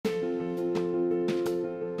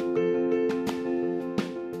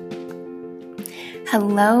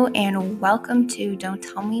Hello and welcome to Don't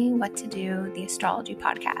Tell Me What to Do, the astrology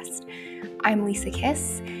podcast. I'm Lisa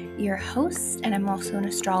Kiss, your host, and I'm also an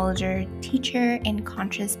astrologer, teacher, and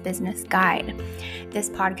conscious business guide. This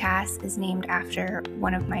podcast is named after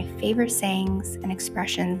one of my favorite sayings and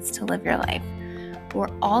expressions to live your life.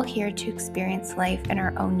 We're all here to experience life in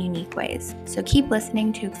our own unique ways. So keep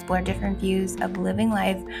listening to explore different views of living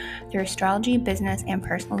life through astrology, business, and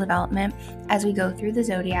personal development as we go through the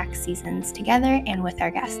zodiac seasons together and with our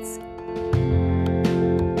guests.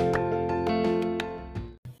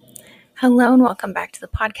 Hello and welcome back to the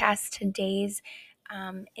podcast. Today's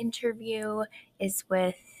interview is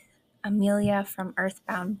with Emilija from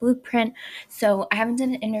Earthbound Blueprint. So I haven't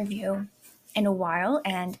done an interview in a while,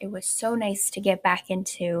 and it was so nice to get back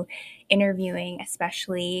into interviewing,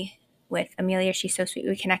 especially with Emilija. She's so sweet.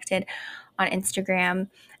 We connected on Instagram.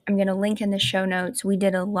 I'm going to link in the show notes. We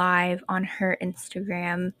did a live on her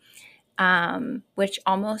Instagram, which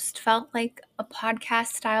almost felt like a podcast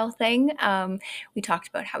style thing. We talked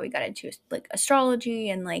about how we got into like astrology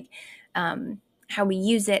and how we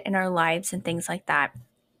use it in our lives and things like that.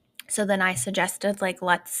 So then I suggested,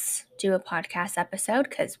 let's do a podcast episode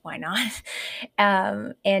because why not?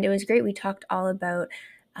 And it was great. We talked all about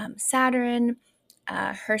Saturn,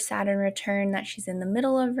 her Saturn return that she's in the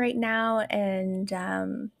middle of right now, and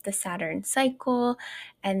the Saturn cycle.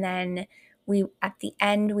 And then at the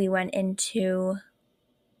end, we went into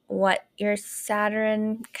what your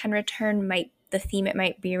Saturn can return the theme it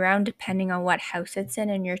might be around, depending on what house it's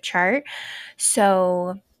in your chart.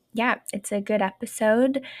 So yeah, it's a good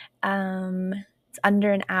episode. It's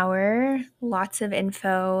under an hour, lots of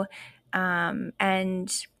info.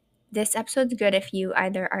 And this episode's good if you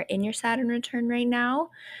either are in your Saturn return right now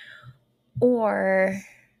or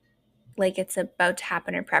it's about to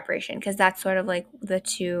happen in preparation, because that's sort of like the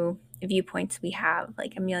two viewpoints we have.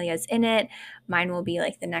 Like Emilija's in it. Mine will be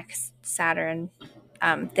like the next Saturn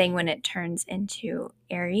thing when it turns into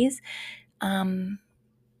Aries.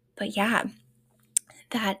 But yeah,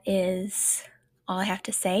 that is all I have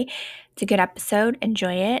to say. It's a good episode.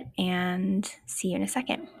 Enjoy it and see you in a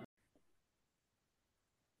second.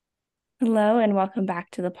 Hello and welcome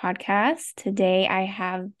back to the podcast. Today I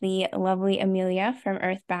have the lovely Emilija from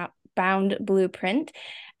Earthbound Blueprint.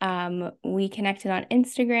 We connected on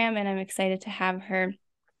Instagram, and I'm excited to have her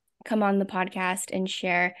come on the podcast and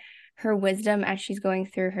share her wisdom as she's going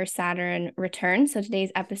through her Saturn return. So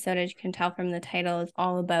today's episode, as you can tell from the title, is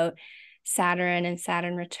all about Saturn and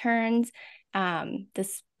Saturn returns,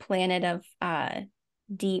 this planet of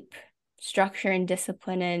deep structure and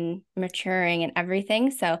discipline and maturing and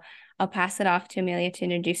everything. So I'll pass it off to Emilija to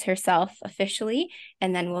introduce herself officially,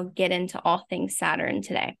 and then we'll get into all things Saturn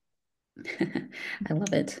today. I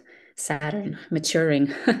love it. Saturn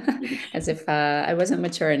maturing, as if I wasn't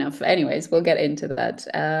mature enough. Anyways, we'll get into that.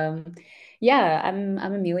 Yeah, I'm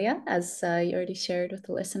Emilija, as you already shared with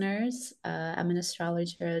the listeners. I'm an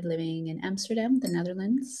astrologer living in Amsterdam, the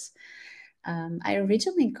Netherlands. I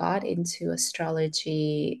originally got into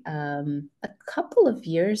astrology a couple of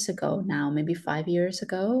years ago now, maybe 5 years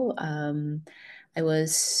ago. I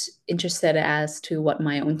was interested as to what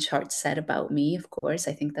my own chart said about me, of course.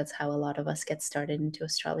 I think that's how a lot of us get started into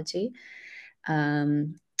astrology.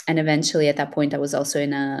 And eventually at that point I was also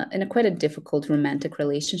in a quite a difficult romantic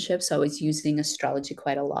relationship. So I was using astrology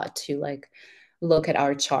quite a lot to look at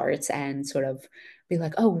our charts and sort of be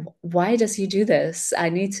like, oh, why does he do this? I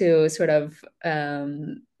need to sort of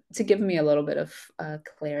to give me a little bit of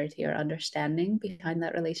clarity or understanding behind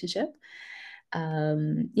that relationship.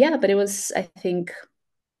 Yeah, but it was, I think,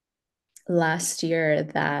 last year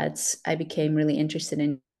that I became really interested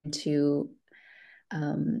into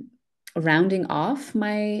rounding off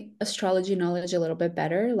my astrology knowledge a little bit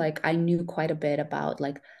better. Like I knew quite a bit about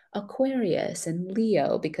Aquarius and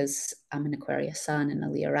Leo because I'm an Aquarius sun and a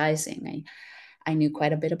Leo rising. I knew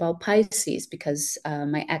quite a bit about Pisces because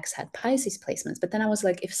my ex had Pisces placements. But then I was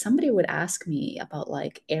like, if somebody would ask me about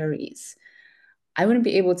Aries, I wouldn't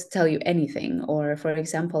be able to tell you anything. Or, for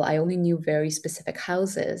example, I only knew very specific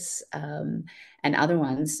houses, and other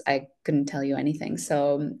ones I couldn't tell you anything.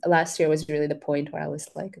 So last year was really the point where I was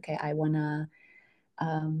like, okay,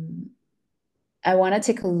 um, I wanna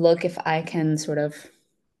take a look if I can sort of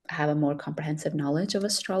have a more comprehensive knowledge of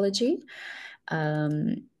astrology.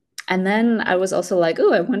 Um, and then I was also like,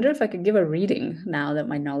 oh, I wonder if I could give a reading now that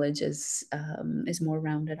my knowledge is more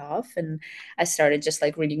rounded off. And I started just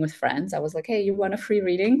reading with friends. I was like, hey, you want a free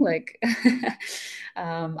reading?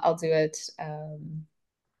 I'll do it.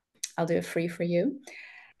 I'll do it free for you.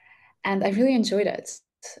 And I really enjoyed it.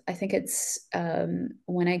 I think it's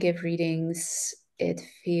when I give readings, it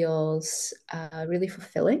feels really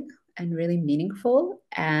fulfilling and really meaningful.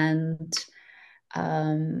 And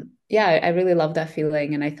yeah, I really love that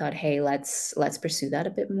feeling. And I thought, hey, let's pursue that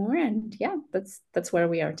a bit more. And yeah, that's where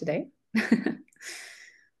we are today.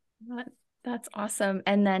 That, that's awesome.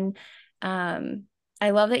 And then um,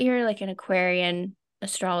 I love that you're like an Aquarian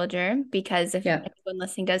astrologer because if Yeah, anyone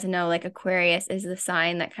listening doesn't know, like Aquarius is the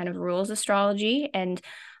sign that kind of rules astrology and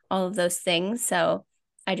all of those things. So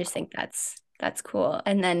I just think that's cool.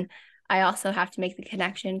 And then I also have to make the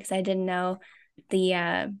connection because I didn't know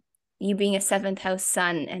the you being a seventh house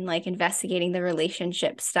sun and like investigating the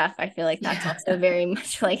relationship stuff. I feel like that's yeah. also very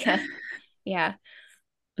much like a yeah.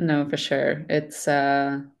 No, for sure.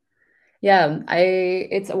 Yeah,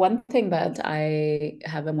 it's one thing that I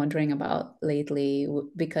have been wondering about lately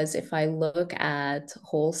because if I look at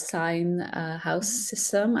whole sign house Mhm.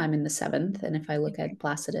 system, I'm in the seventh, and if I look Okay. at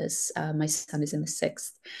Placidus, my son is in the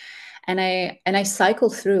sixth. And I cycle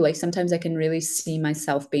through, like sometimes I can really see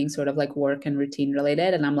myself being sort of like work and routine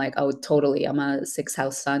related, and I'm like, oh, totally, I'm a sixth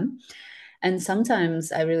house son. And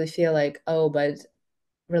sometimes I really feel like, oh, but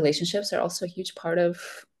relationships are also a huge part of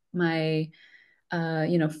my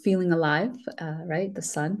feeling alive, right? The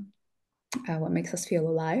sun, what makes us feel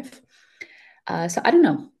alive. So I don't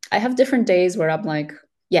know. I have different days where I'm like,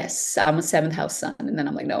 yes, I'm a seventh house sun. And then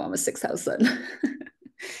I'm like, no, I'm a sixth house sun.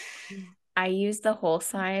 I use the whole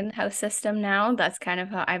sign house system now. That's kind of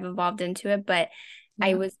how I've evolved into it. But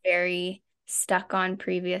I Yeah. was very stuck on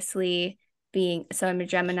previously being, so I'm a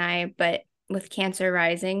Gemini, but with Cancer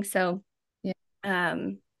rising. So Yeah.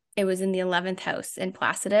 um it was in the 11th house in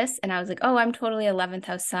Placidus. And I was like, oh, I'm totally 11th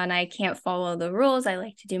house sun. I can't follow the rules. I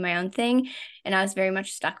like to do my own thing. And I was very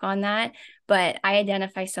much stuck on that. But I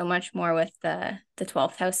identify so much more with the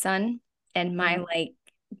 12th house sun and my Yeah. like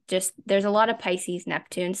just there's a lot of Pisces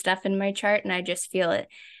Neptune stuff in my chart and I just feel it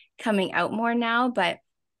coming out more now, but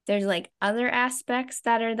there's like other aspects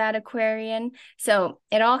that are that Aquarian. So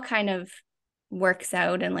it all kind of works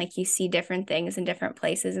out and like you see different things in different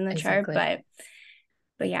places in the chart, Exactly.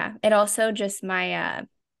 but yeah, it also just my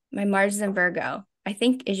Mars is in Virgo. I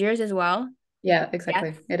think is yours as well. Yeah, Yes.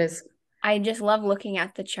 exactly. It is. I just love looking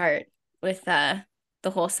at the chart with the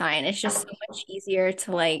whole sign. It's just so much easier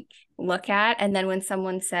to like look at. And then when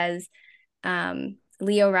someone says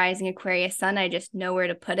Leo rising Aquarius sun, I just know where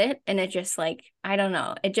to put it. And it just like, I don't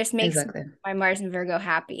know, it just makes Exactly. my Mars and Virgo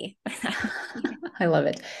happy. I love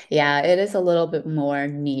it. Yeah, it is a little bit more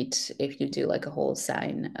neat if you do like a whole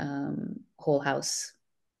sign, whole house.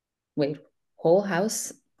 Wait, whole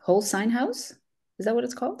house, whole sign house? Is that what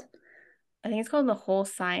it's called? I think it's called the whole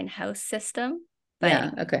sign house system. But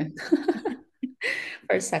Yeah, okay.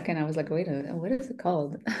 For a second, I was like, wait a minute, what is it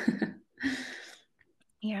called?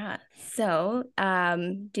 yeah. So,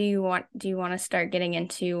 do you want to start getting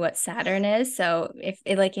into what Saturn is? So, if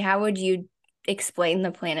like, how would you explain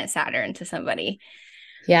the planet Saturn to somebody?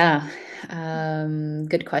 Yeah,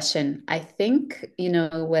 good question. I think,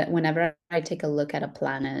 whenever I take a look at a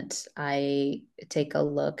planet, take a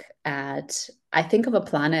look I think of a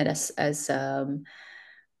planet as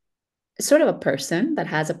sort of a person that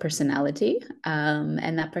has a personality,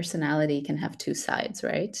 and that personality can have two sides,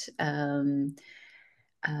 right? Um,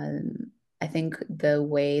 I think the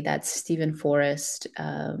way that Stephen Forrest,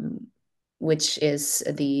 which is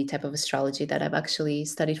the type of astrology that I've actually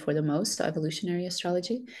studied for the most, so evolutionary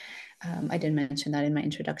astrology. I didn't mention that in my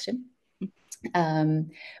introduction. Um,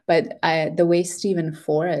 but the way Stephen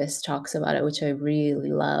Forrest talks about it, which I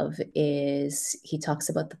really love, is he talks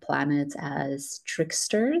about the planets as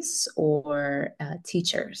tricksters or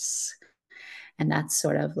teachers, and that's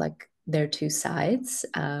sort of like their two sides.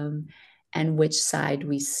 And which side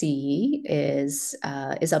we see is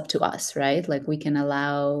up to us, right? Like we can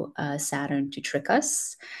allow Saturn to trick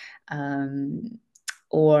us, um,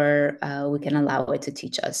 or we can allow it to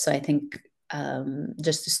teach us. So I think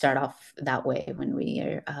just to start off that way when we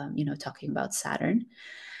are, talking about Saturn,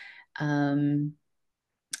 um,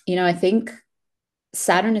 I think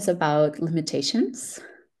Saturn is about limitations.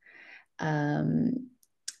 Um,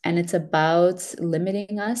 and it's about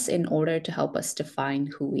limiting us in order to help us define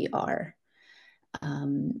who we are.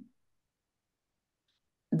 Um,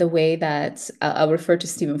 the way that I'll refer to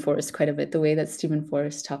Stephen Forrest quite a bit, the way that Stephen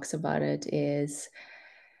Forrest talks about it is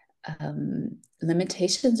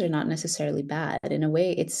limitations are not necessarily bad. In a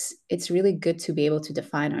way, it's really good to be able to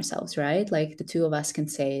define ourselves, right? Like the two of us can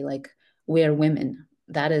say, like, we're women.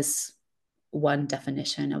 That is one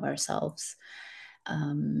definition of ourselves.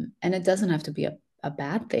 And it doesn't have to be a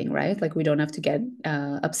bad thing, right? Like we don't have to get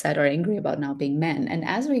upset or angry about now being men. And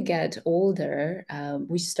as we get older,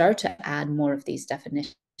 we start to add more of these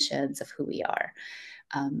definitions of who we are.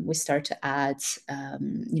 we start to add,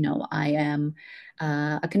 I am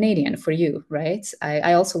a Canadian for you, right?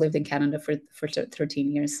 I also lived in Canada for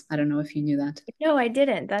 13 years. I don't know if you knew that. No, I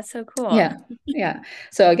didn't. That's so cool. Yeah, yeah.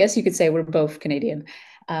 So I guess you could say we're both Canadian.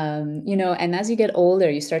 And as you get older,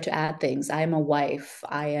 you start to add things. I am a wife.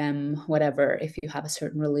 I am whatever. If you have a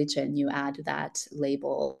certain religion, you add that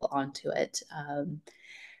label onto it.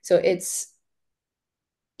 So it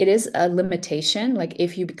is a limitation. Like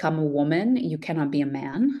if you become a woman, you cannot be a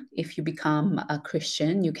man. If you become a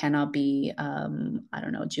Christian, you cannot be, I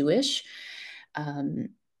don't know, Jewish. Um,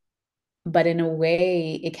 but in a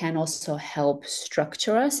way, it can also help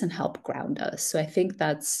structure us and help ground us. So I think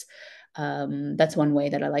that's one way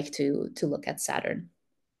that I like to look at Saturn.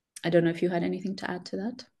 I don't know if you had anything to add to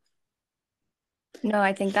that. No,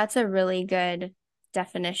 I think that's a really good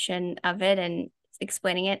definition of it and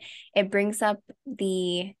explaining it. It brings up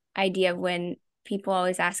the idea of when people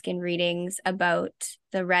always ask in readings about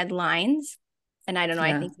the red lines. And I don't know, I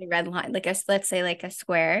Yeah, think the red line, like a, let's say like a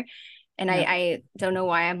square. And yeah, I don't know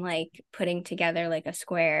why I'm like putting together like a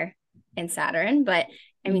square in Saturn, but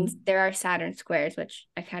I mean, mm, there are Saturn squares, which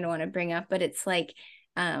I kind of want to bring up, but it's like,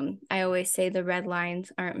 I always say the red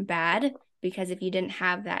lines aren't bad because if you didn't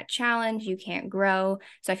have that challenge, you can't grow.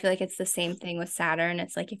 So I feel like it's the same thing with Saturn.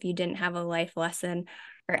 It's like if you didn't have a life lesson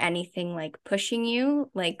or anything like pushing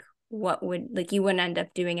you, like what would like you wouldn't end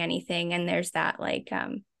up doing anything. And there's that like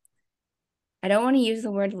I don't want to use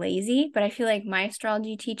the word lazy, but I feel like my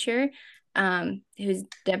astrology teacher, who's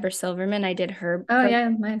Deborah Silverman, I did her oh program. yeah,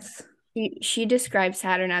 nice. She describes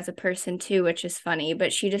Saturn as a person too, which is funny,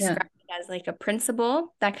 but she Yeah, describes it as like a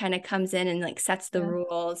principal that kind of comes in and like sets the yeah,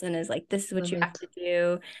 rules and is like, this is what love you have it. to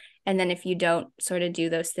do. And then if you don't sort of do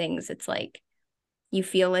those things, it's like you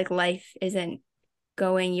feel like life isn't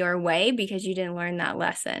going your way because you didn't learn that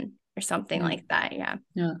lesson or something Yeah, like that. Yeah.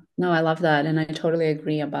 yeah. No, I love that, and I totally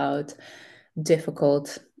agree about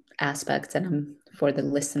difficult aspects. And for the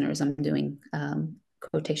listeners, I'm doing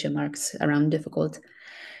quotation marks around difficult,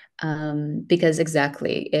 because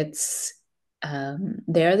exactly,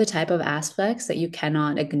 they're the type of aspects that you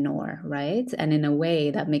cannot ignore, right? And in a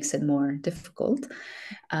way that makes it more difficult.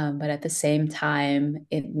 But at the same time,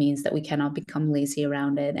 it means that we cannot become lazy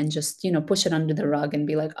around it and just, push it under the rug and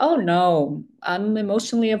be like, oh no, I'm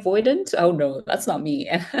emotionally avoidant. Oh no, that's not me.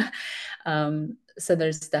 So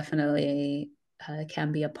there's definitely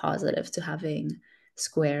can be a positive to having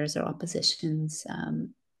squares or oppositions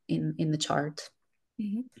in the chart.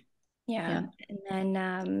 Mhm. Yeah. Yeah. And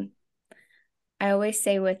then I always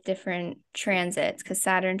say with different transits, because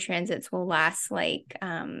Saturn transits will last like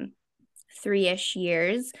 3-ish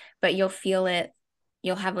years, but you'll feel it.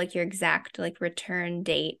 You'll have like your exact like return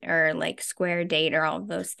date or like square date or all of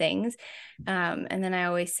those things. And then I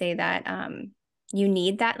always say that you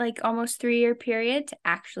need that like almost 3-year period to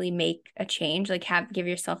actually make a change, like give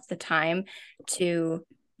yourself the time to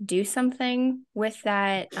do something with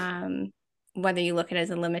that. Whether you look at it as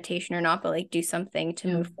a limitation or not, but like do something to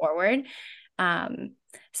Yeah. move forward. Um,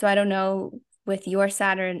 so I don't know with your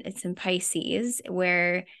Saturn, it's in Pisces,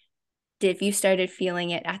 where if you started feeling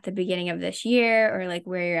it at the beginning of this year or like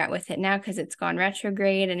where you're at with it now because it's gone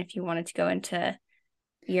retrograde and if you wanted to go into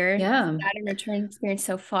your Yeah. Saturn return experience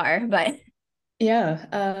so far, but Yeah.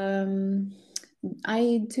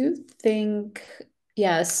 I do think,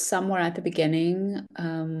 yeah, somewhere at the beginning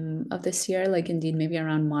of this year, like indeed maybe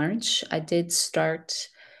around March, I did start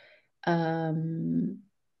um,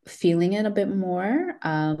 feeling it a bit more.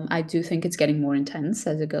 I do think it's getting more intense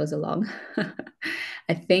as it goes along.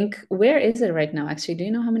 I think, where is it right now? Actually, do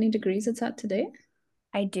you know how many degrees it's at today?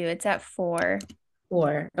 I do. It's at 4.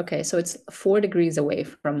 4. Okay, so it's 4 degrees away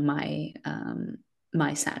from my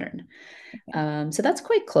Saturn. Okay. So that's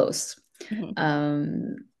quite close.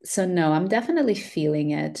 Mhm. So no, I'm definitely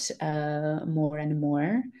feeling it more and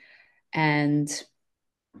more. And,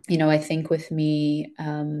 I think with me,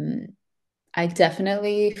 I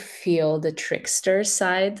definitely feel the trickster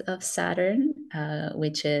side of Saturn,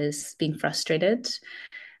 which is being frustrated,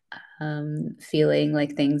 feeling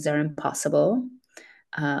like things are impossible.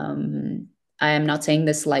 Um, I am not saying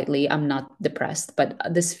this lightly. I'm not depressed, but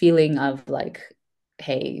this feeling of like,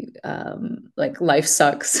 hey, like life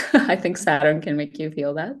sucks. I think Saturn can make you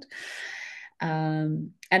feel that.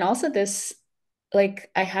 And also this,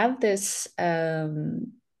 like, I have this,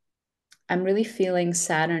 I'm really feeling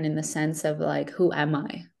Saturn in the sense of like, who am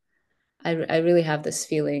I? I really have this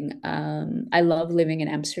feeling. I love living in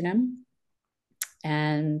Amsterdam.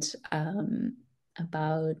 And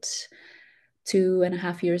about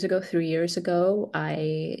 2.5 years ago, 3 years ago,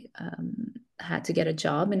 I had to get a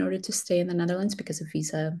job in order to stay in the Netherlands because of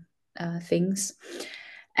visa things.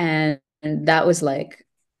 And that was like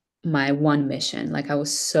my one mission. Like I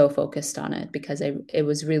was so focused on it because it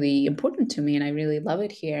was really important to me and I really love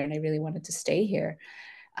it here and I really wanted to stay here.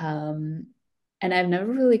 Um, and I've never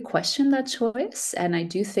really questioned that choice. And I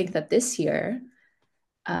do think that this year,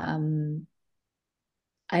 um,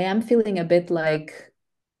 I am feeling a bit like,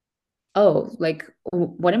 oh, like,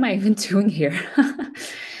 what am I even doing here?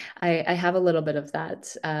 I have a little bit of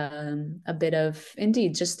that, a bit of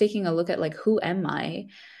indeed just taking a look at like, who am I?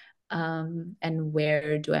 And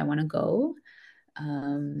where do I want to go?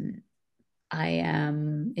 Um, I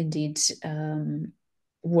am indeed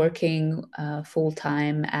working full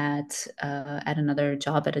time at another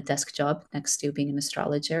job, at a desk job next to being an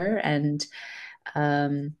astrologer, and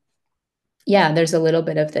um, yeah, there's a little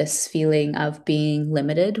bit of this feeling of being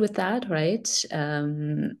limited with that, right?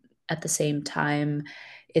 At the same time,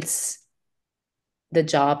 it's the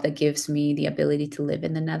job that gives me the ability to live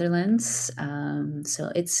in the Netherlands.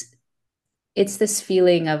 So it's this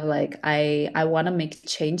feeling of like I want to make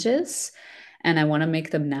changes and I want to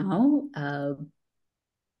make them now,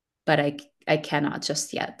 but I cannot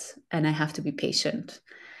just yet, and I have to be patient.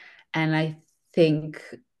 And I think,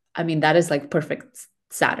 I mean, that is like perfect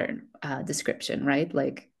Saturn description, right?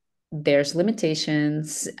 Like there's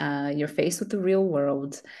limitations. You're faced with the real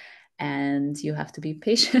world, and you have to be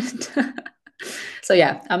patient. So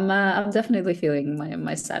yeah, I'm definitely feeling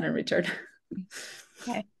my Saturn return.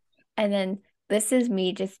 Okay. And then this is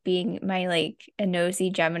me just being my like a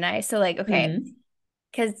nosy Gemini. So like, okay, Mhm.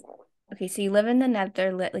 because okay, so you live in the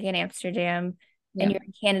Netherlands, like in Amsterdam, and Yeah. you're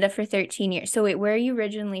in Canada for 13 years. So wait, where are you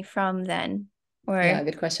originally from then? Or Yeah,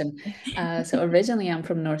 good question. So originally I'm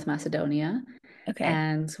from North Macedonia, okay,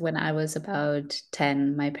 and when I was about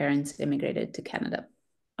 10, my parents immigrated to Canada.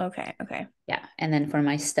 okay, okay, Yeah, and then for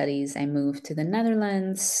my studies, I moved to the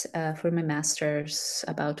Netherlands for my master's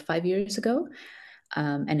about 5 years ago.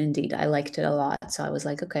 And indeed, I liked it a lot. So I was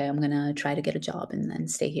like, okay, I'm gonna try to get a job and then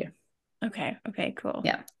stay here. okay, okay, cool.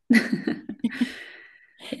 Yeah.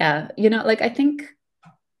 Yeah, like I think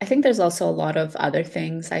there's also a lot of other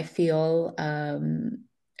things I feel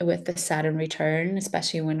with the Saturn return,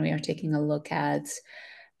 especially when we are taking a look at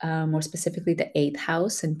more specifically the eighth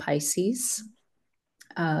house in Pisces.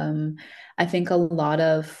 Um, I think a lot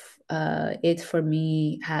of it for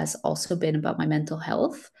me has also been about my mental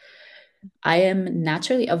health. I am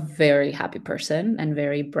naturally a very happy person and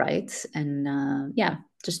very bright and yeah,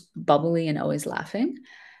 just bubbly and always laughing.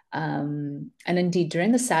 And indeed,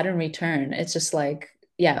 during the Saturn return, it's just like,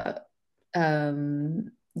 yeah,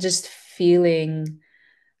 just feeling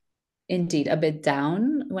indeed a bit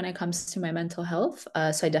down when it comes to my mental health.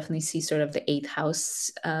 So I definitely see sort of the eighth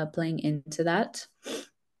house playing into that.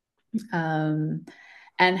 Um,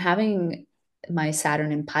 and having my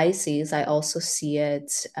Saturn in Pisces, I also see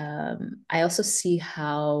it. I also see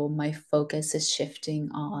how my focus is shifting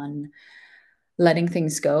on letting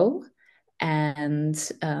things go and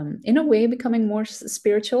in a way becoming more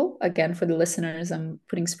spiritual. Again, for the listeners, I'm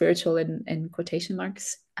putting spiritual in quotation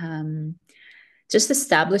marks. Just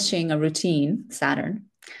establishing a routine, Saturn,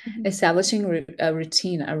 Mhm. establishing a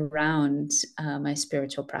routine around my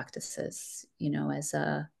spiritual practices, as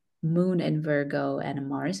a moon in Virgo and a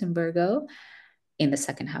Mars in Virgo in the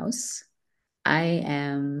second house. I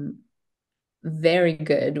am very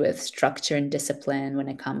good with structure and discipline when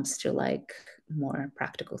it comes to like more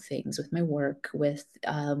practical things with my work, with,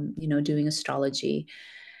 doing astrology.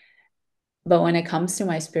 But when it comes to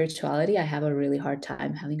my spirituality, I have a really hard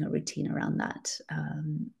time having a routine around that.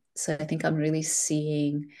 So I think I'm really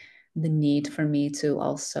seeing the need for me to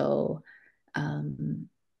also, um,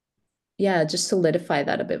 yeah, just solidify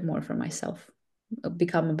that a bit more for myself,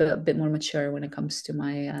 become a bit more mature when it comes to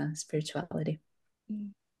my spirituality. Mm,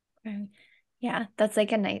 okay. Yeah, that's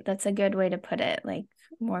like a night. That's a good way to put it, like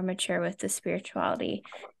more mature with the spirituality.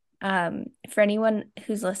 For anyone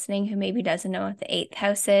who's listening who maybe doesn't know what the eighth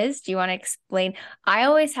house is, do you want to explain? I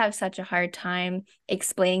always have such a hard time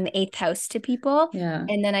explaining the eighth house to people. Yeah,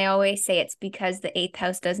 And then I always say it's because the eighth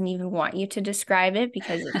house doesn't even want you to describe it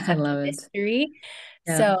because it's I such a love it. mystery.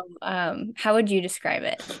 Yeah. So, how would you describe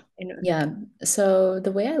it? Yeah. So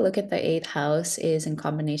the way I look at the eighth house is in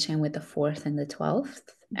combination with the fourth and the 12th,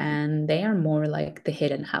 Mhm. and they are more like the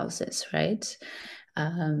hidden houses, right?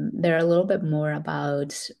 They're a little bit more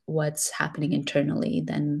about what's happening internally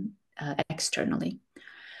than externally.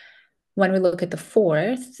 When we look at the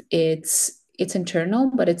fourth, it's internal,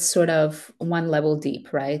 but it's sort of one level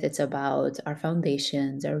deep, right? It's about our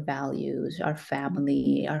foundations, our values, our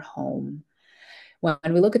family, our home.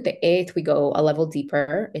 When we look at the eighth, we go a level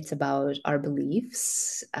deeper. It's about our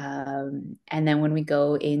beliefs. And then when we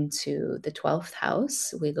go into the 12th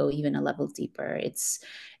house, we go even a level deeper. It's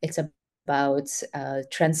about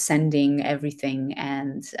transcending everything.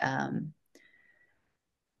 And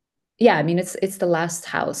yeah, I mean, it's the last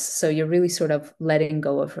house, so you're really sort of letting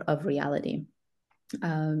go of reality.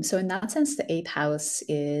 So in that sense, the eighth house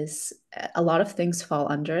is a lot of things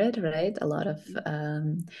fall under it, right? A lot of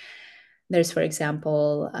there's, for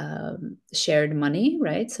example, shared money,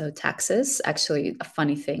 right? So taxes. Actually, a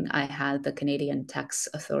funny thing, I had the Canadian Tax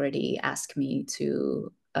Authority ask me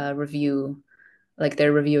to review, like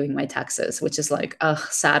they're reviewing my taxes, which is like, ugh,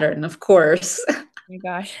 Saturn, of course. my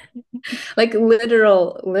gosh. Like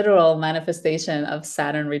literal manifestation of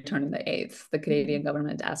Saturn returning the eighth, the Canadian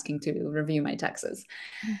government asking to review my taxes,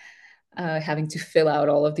 having to fill out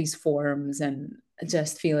all of these forms and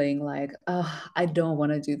just feeling like, oh, I don't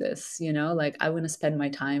want to do this, like I want to spend my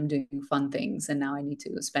time doing fun things, and now I need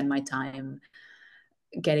to spend my time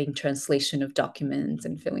getting translation of documents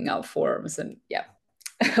and filling out forms. And yeah,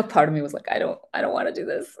 a part of me was like, I don't want to do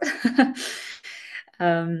this.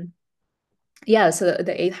 um yeah, so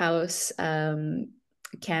the eighth house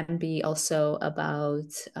can be also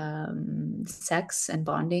about sex and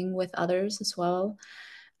bonding with others as well.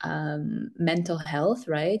 Mental health,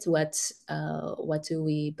 right? What do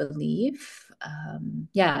we believe?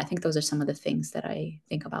 Yeah, I think those are some of the things that I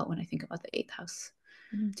think about when I think about the eighth house.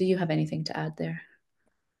 Do you have anything to add there?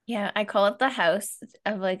 Yeah, I call it the house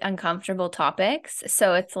of like uncomfortable topics.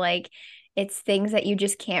 So it's like it's things that you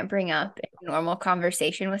just can't bring up in normal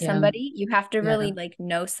conversation with Yeah, somebody. You have to really yeah, like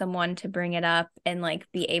know someone to bring it up and like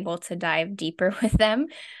be able to dive deeper with them.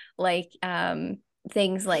 Like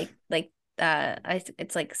things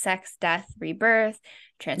it's like sex, death, rebirth,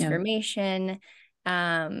 yeah, transformation,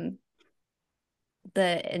 um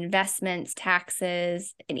the investments,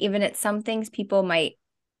 taxes, and even it's some things people might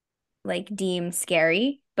like deem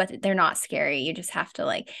scary, but they're not scary. You just have to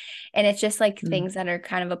like, and it's just like mm, things that are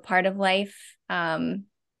kind of a part of life.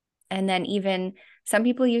 And then even some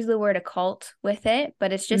people use the word occult with it,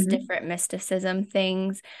 but it's just hmm, different mysticism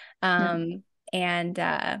things. yeah, And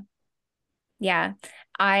yeah,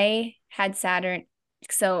 I had Saturn.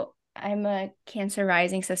 So I'm a Cancer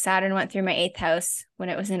rising. So Saturn went through my eighth house when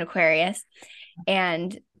it was in Aquarius.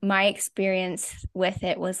 And my experience with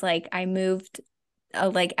it was like I moved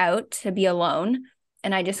like out to be alone,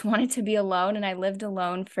 and I just wanted to be alone, and I lived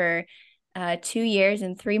alone for 2 years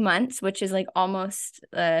and 3 months, which is like almost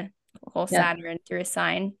the whole yeah, Saturn through a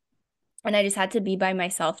sign. And I just had to be by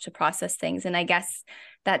myself to process things. And I guess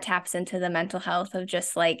that taps into the mental health of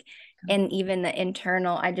just like, and even the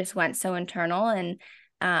internal, I just went so internal. And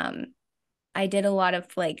um I did a lot of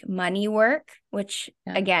like money work, which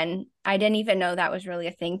yeah, again, I didn't even know that was really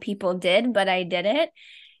a thing people did, but I did it.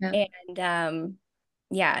 yeah. And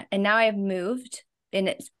yeah, and now I've moved,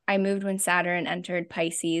 and I moved when Saturn entered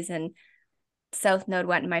Pisces, and South Node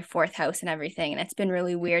went in my fourth house and everything. And it's been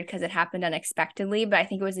really weird because it happened unexpectedly, but I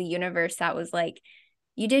think it was the universe that was like,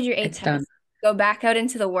 you did your eighth It's done. house, go back out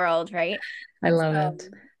into the world, right? I love So it.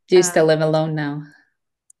 Do you uh, still live alone now?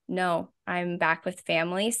 no, I'm back with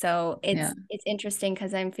family. So Yeah, it's interesting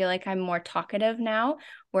because I feel like I'm more talkative now,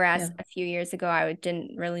 yeah, whereas a few years ago I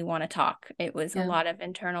didn't really want to talk. It was a yeah, lot of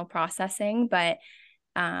internal processing, but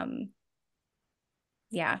um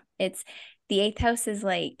yeah, it's the eighth house is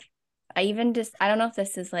like I don't know if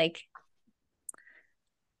this is like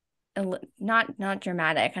not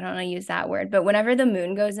dramatic. I don't want to use that word, but whenever the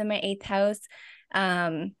moon goes in my eighth house,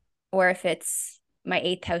 um, or if it's my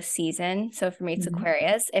eighth house season, so for me it's hmm,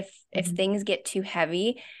 Aquarius. If hmm, things get too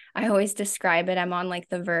heavy, I always describe it. I'm on like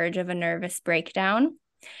the verge of a nervous breakdown.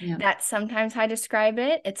 yeah, That's sometimes how I describe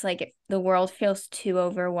it. It's like if the world feels too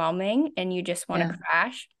overwhelming and you just want to yeah,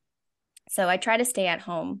 crash. So I try to stay at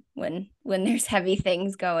home when there's heavy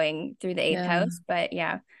things going through the eighth yeah. house. But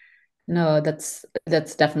yeah. No, that's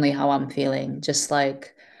definitely how I'm feeling. Just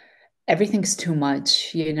like everything's too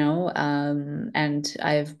much, and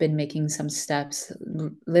I've been making some steps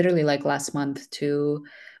literally like last month to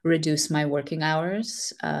reduce my working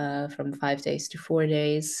hours from 5 days to 4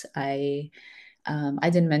 days. I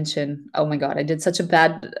didn't mention, oh my God, I did such a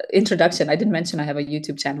bad introduction. I didn't mention I have a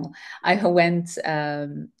YouTube channel. I went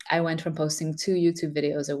from posting 2 YouTube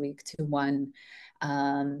videos a week to one.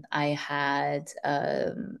 I had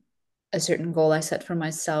a certain goal I set for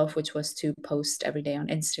myself, which was to post every day on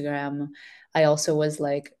Instagram. I also was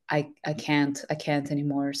like, I can't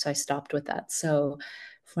anymore. So I stopped with that. So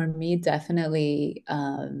for me, definitely,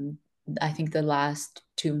 I think the last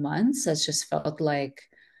 2 months has just felt like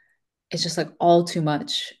it's just like all too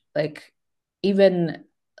much. Like even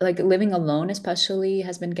like living alone especially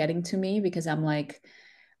has been getting to me because I'm like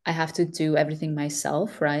I have to do everything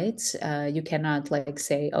myself, right? You cannot like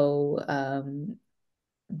say, oh,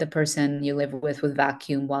 the person you live with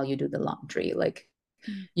vacuum while you do the laundry. Like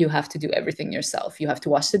Mm. you have to do everything yourself. You have to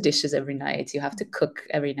wash the dishes every night. You have to cook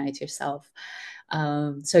every night yourself.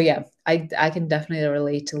 So yeah, I can definitely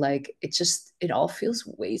relate to like it all feels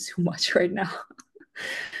way too much right now.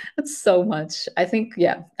 It's so much. I think,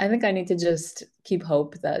 yeah, I think I need to just keep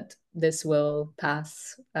hope that this will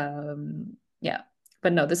pass. Yeah.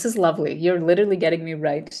 But no, this is lovely. You're literally getting me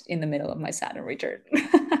right in the middle of my Saturn return.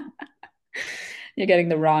 You're getting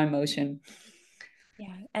the raw emotion.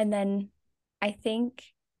 Yeah. And then I think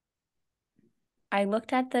I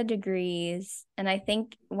looked at the degrees, and I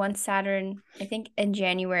think once Saturn, I think in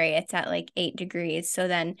January it's at like 8 degrees. So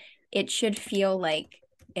then it should feel like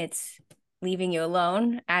it's leaving you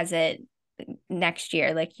alone as it next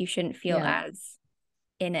year. Like you shouldn't feel Yeah. as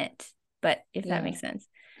in it, but if that Yeah. makes sense.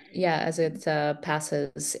 Yeah, as it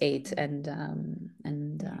passes eight and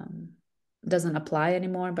Yeah. doesn't apply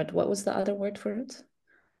anymore. But what was the other word for it?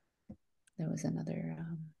 There was another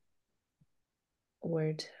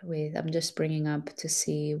word. Wait, I'm just bringing up to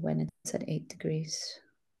see when it's at 8 degrees.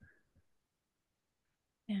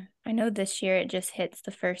 Yeah. I know this year it just hits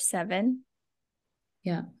the first seven,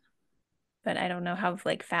 Yeah. but I don't know how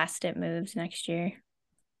like fast it moves next year.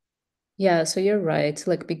 Yeah, so you're right.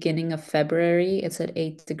 Like beginning of February, it's at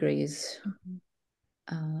 8 degrees. Mhm.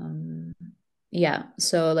 Um, yeah,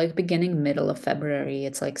 so like beginning middle of February,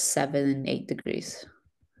 it's like 7 and 8 degrees.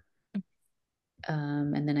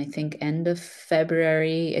 And then I think end of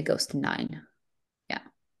February, it goes to 9. Yeah.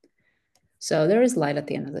 So there is light at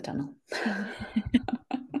the end of the tunnel.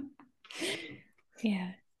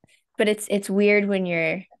 Yeah. But it's weird when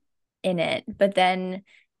you're in it, but then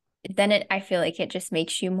it I feel like it just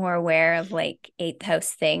makes you more aware of like eighth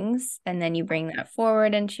house things, and then you bring that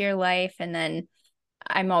forward into your life. And then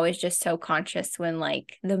I'm always just so conscious when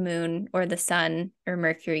like the moon or the sun or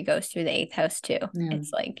Mercury goes through the eighth house too. Yeah.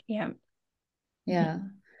 It's like, yeah. Yeah.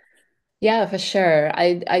 Yeah, for sure.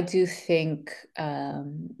 I do think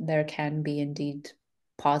there can be indeed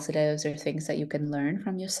positives or things that you can learn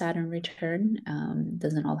from your Saturn return.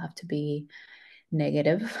 Doesn't all have to be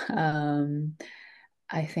negative.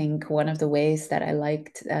 I think one of the ways that I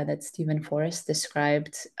liked that Stephen Forrest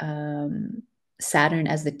described Saturn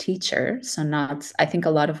as the teacher. So, not, I think a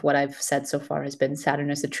lot of what I've said so far has been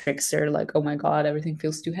Saturn as a trickster, like, oh my God, everything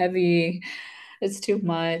feels too heavy, it's too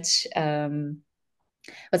much.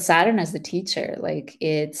 But Saturn as the teacher, like,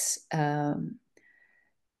 it's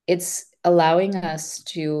allowing us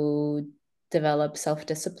to develop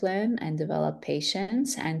self-discipline and develop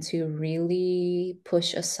patience and to really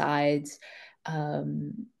push aside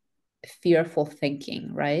um, fearful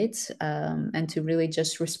thinking, right? And to really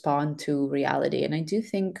just respond to reality. And I do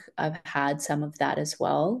think I've had some of that as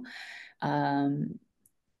well, um,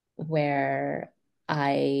 where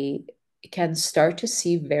I can start to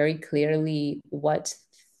see very clearly what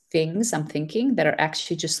things I'm thinking that are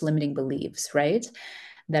actually just limiting beliefs, right?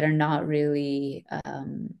 That are not really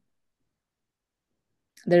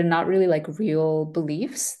they're not really like real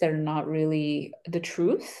beliefs. They're not really the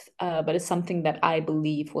truth, but it's something that I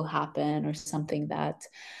believe will happen or something that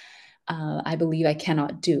I believe I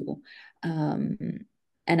cannot do. Um,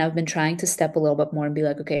 and I've been trying to step a little bit more and be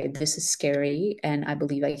like, okay, this is scary and I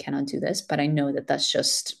believe I cannot do this, but I know that that's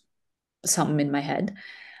just something in my head.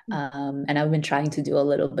 And I've been trying to do a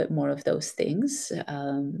little bit more of those things.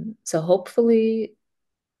 So hopefully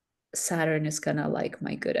Saturn is gonna like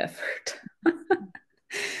my good effort.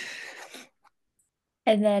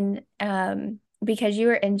 And then because you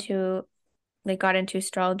were into like got into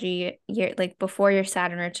astrology year like before your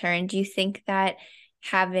Saturn return, do you think that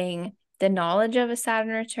having the knowledge of a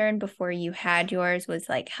Saturn return before you had yours was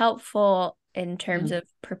like helpful in terms Yeah. of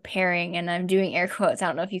preparing? And I'm doing air quotes. I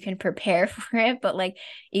don't know if you can prepare for it, but like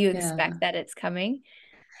you expect Yeah. that it's coming.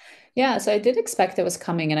 Yeah, so I did expect it was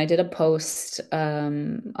coming, and I did a post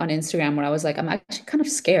on Instagram where I was like, I'm actually kind of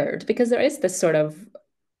scared because there is this sort of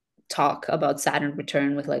talk about Saturn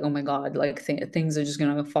return with like, oh my God, like things are just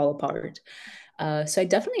gonna fall apart. So I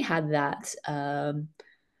definitely had that.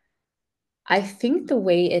 I think the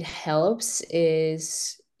way it helps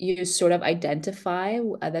is you sort of identify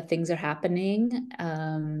that things are happening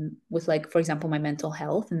with like, for example, my mental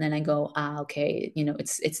health, and then I go, ah, okay,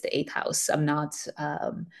 it's the eighth house. I'm not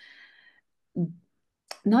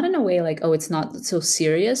in a way like, oh, it's not so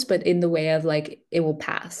serious, but in the way of like it will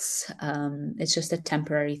pass. It's just a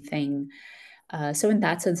temporary thing. So in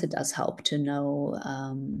that sense, it does help to know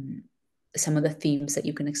some of the themes that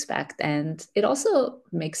you can expect, and it also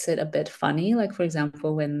makes it a bit funny. Like for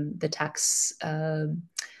example, when the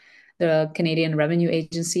Canadian Revenue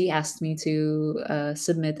Agency asked me to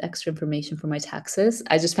submit extra information for my taxes,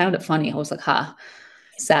 I just found it funny. I was like, "Ha."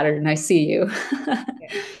 Saturn, I see you.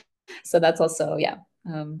 Okay. So that's also, yeah,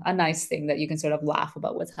 a nice thing that you can sort of laugh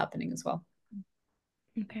about what's happening as well.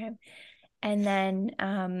 Okay. And then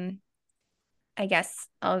I guess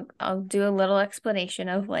I'll do a little explanation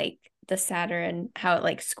of like the Saturn, how it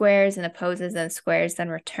like squares and opposes and squares then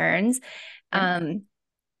returns. Yeah. Um,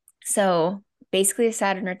 so basically a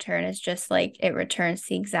Saturn return is just like it returns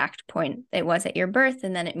the exact point it was at your birth,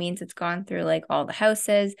 and then it means it's gone through like all the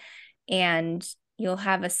houses, and you'll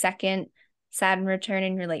have a second Saturn return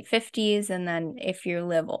in your late 50s, and then if you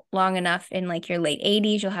live long enough in like your late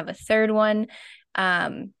 80s, you'll have a third one.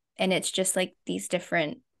 And it's just like these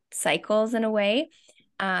different cycles in a way.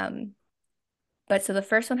 Um, but so the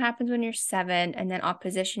first one happens when you're 7, and then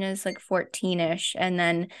opposition is like 14-ish, and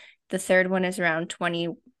then the third one is around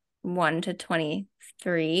 21 to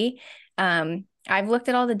 23. I've looked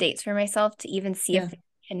at all the dates for myself to even see if Yeah. the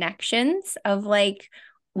connections of like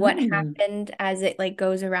what Mm, happened as it like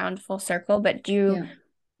goes around full circle. But do you yeah.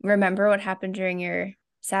 remember what happened during your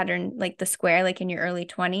Saturn, like the square, like in your early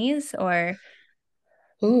 20s, or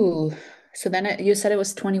Ooh. So then you said it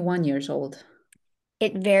was 21 years old.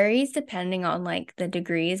 it varies depending on like the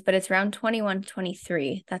degrees, but it's around 21 to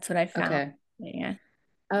 23. That's what I found. Okay. Yeah.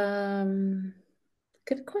 Um,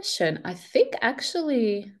 Good question. I think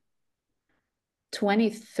actually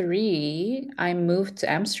 23, I moved to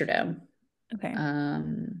Amsterdam. Okay.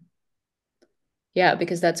 Um, yeah,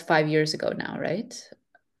 because that's 5 years ago now, right?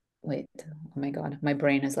 Wait, oh my God, my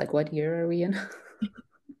brain is like, what year are we in?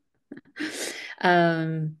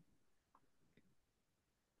 Um,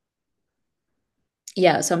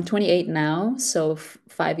 yeah, so I'm 28 now. So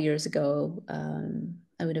 5 years ago,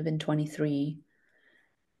 I would have been 23.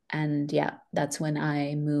 And yeah, that's when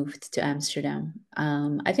I moved to Amsterdam.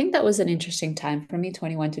 I think that was an interesting time for me,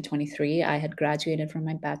 21 to 23. I had graduated from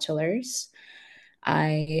my bachelor's.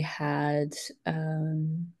 I had, I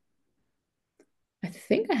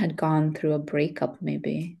think I had gone through a breakup,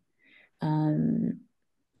 maybe. Um,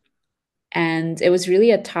 and it was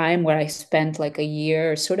really a time where I spent like a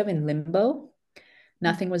year sort of in limbo.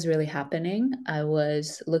 Nothing was really happening. I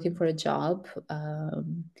was looking for a job.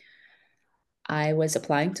 I was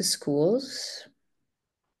applying to schools,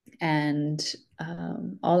 and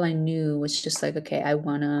all I knew was just like, okay, I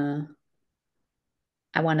wanna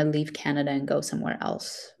leave Canada and go somewhere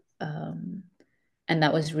else. Um, and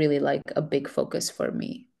that was really like a big focus for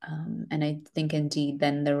me. And I think indeed,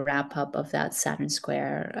 then the wrap up of that Saturn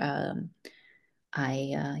Square,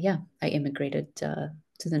 I immigrated to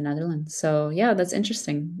the Netherlands. So yeah, that's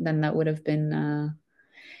interesting. Then that would have been.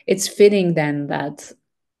 It's fitting then that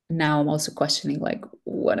now I'm also questioning like,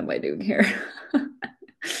 what am I doing here?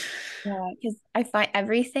 Yeah, because I find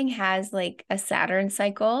everything has like a Saturn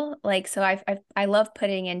cycle. Like, so I love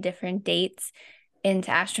putting in different dates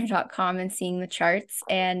into astro.com and seeing the charts.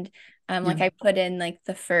 And Yeah, like I put in like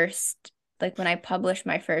the first, like when I published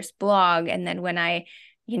my first blog, and then when I,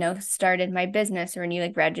 started my business, or when you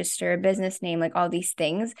like register a business name, like all these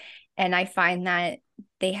things. And I find that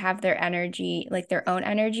they have their energy, like their own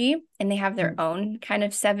energy, and they have their mm, own kind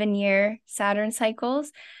of 7-year Saturn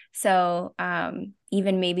cycles. So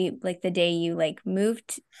even maybe like the day you like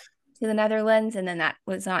moved to the Netherlands, and then that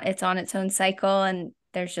was on its own cycle, and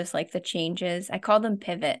there's just like the changes. I call them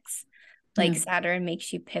pivots. Like yeah, Saturn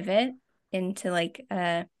makes you pivot into like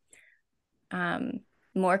a um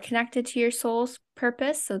more connected to your soul's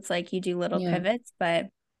purpose. So it's like you do little yeah. pivots, but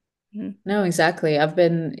No, exactly. I've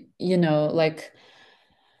been, like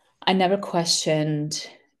I never questioned,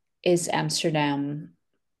 is Amsterdam,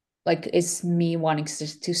 like, is me wanting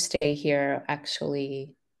to stay here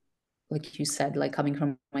actually, like you said, like coming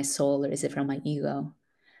from my soul, or is it from my ego?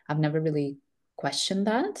 I've never really questioned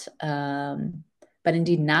that. But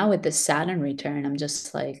indeed, now with the Saturn return, I'm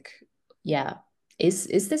just like, yeah,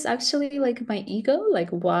 is this actually like my ego?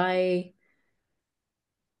 Like, why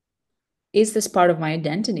is this part of my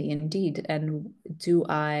identity indeed? And do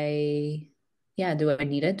I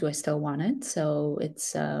need it? Do I still want it? So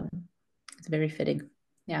it's very fitting.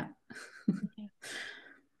 Yeah.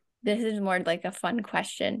 this is more like a fun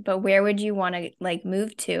question. But where would you want to like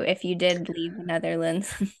move to if you did leave the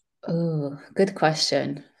Netherlands? Oh, good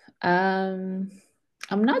question. Um,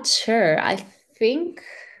 I'm not sure. Think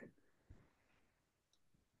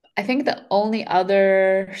I think the only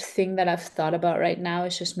other thing that I've thought about right now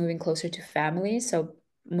is just moving closer to family. So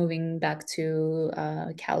moving back to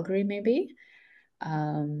Calgary, maybe.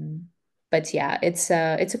 Um, but yeah, it's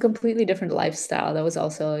a completely different lifestyle. That was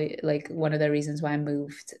also like one of the reasons why I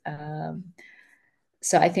moved.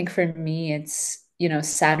 So I think for me, it's,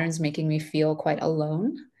 Saturn's making me feel quite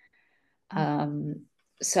alone. Um,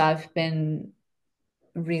 so I've been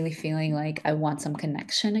really feeling like I want some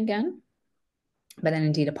connection again. But then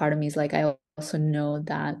indeed, a part of me is like, I also know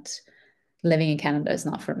that living in Canada is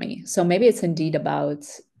not for me. So maybe it's indeed about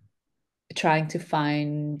trying to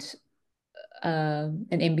find an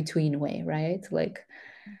in-between way, right? Like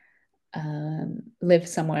live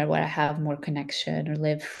somewhere where I have more connection, or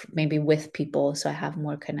live maybe with people so I have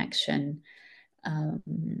more connection. Um,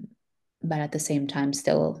 but at the same time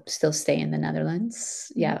still stay in the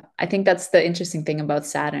Netherlands. Mhm. Yeah, I think that's the interesting thing about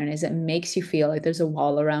Saturn is it makes you feel like there's a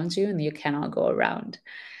wall around you and you cannot go around.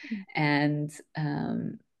 And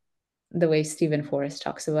the way Stephen Forrest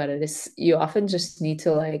talks about it is you often just need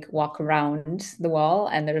to like walk around the wall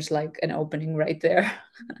and there's like an opening right there.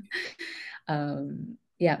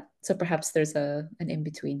 Yeah, so perhaps there's a an in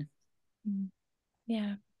between. Mhm.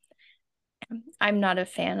 Yeah. I'm not a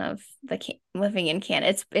fan of living in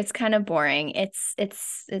Canada. It's kind of boring. It's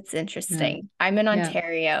Yeah, interesting. I'm in yeah,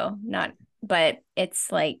 Ontario, not but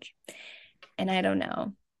it's like, and I don't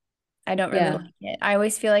know. I don't really like yeah, it. I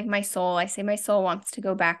always feel like I say my soul wants to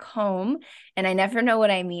go back home, and I never know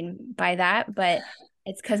what I mean by that, but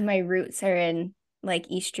it's because my roots are in like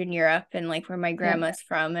Eastern Europe and like where my yeah, grandma's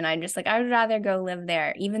from, and I'm just like I would rather go live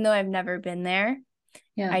there, even though I've never been there.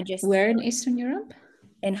 yeah. I just Where feel in like Eastern Europe?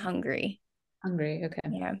 in Hungary. Hungary. Okay,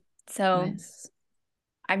 Yeah. So nice.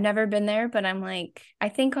 I've never been there, but I'm like, I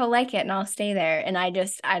think I'll like it and I'll stay there. And I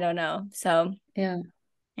don't know. So Yeah.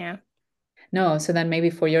 yeah. No, so then maybe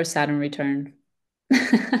for your Saturn return.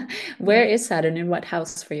 Where Yeah. is Saturn in what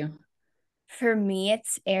house for you? For me,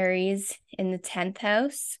 it's Aries in the 10th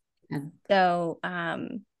house. And So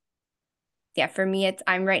yeah, for me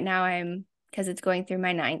I'm right now because it's going through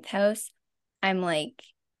my ninth house. I'm like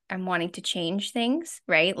I'm wanting to change things,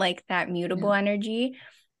 right? Like that yeah, mutable energy.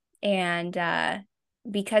 And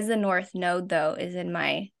because the North Node though is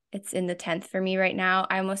it's in the 10th for me right now,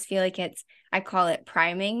 I almost feel like I call it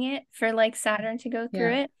priming it for like Saturn to go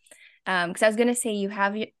through yeah, it. Because I was gonna say you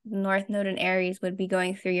have your North Node in Aries would be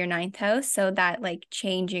going through your ninth house, so that like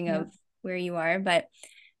changing yeah, of where you are. But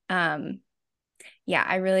um, yeah,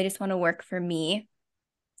 I really just want to work for me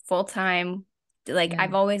full time. Like yeah,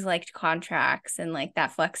 I've always liked contracts and like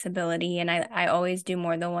that flexibility, and I always do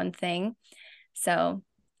more than one thing. So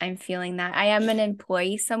I'm feeling that. I am an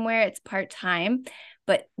employee somewhere, it's part-time,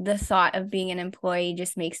 but the thought of being an employee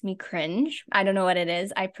just makes me cringe. I don't know what it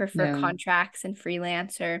is. I prefer yeah, contracts and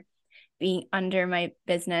freelance or being under my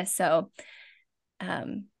business. So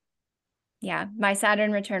um yeah, my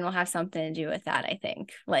Saturn return will have something to do with that, I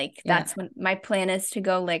think. Like yeah, that's when my plan is to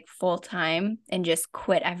go like full time and just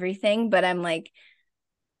quit everything, but I'm like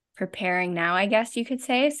preparing now, I guess you could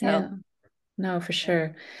say. So yeah. No, for yeah.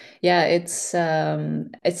 sure. Yeah, it's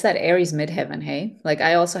that Aries midheaven, hey? Like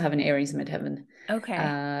I also have an Aries midheaven. Okay.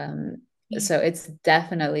 Um, Yeah. so it's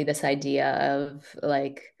definitely this idea of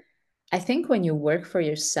like I think when you work for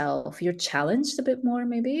yourself, you're challenged a bit more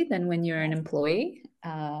maybe than when you're an Yes. employee.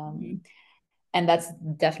 Mhm. And that's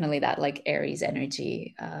definitely that like Aries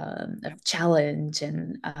energy Yeah. of challenge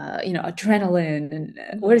and adrenaline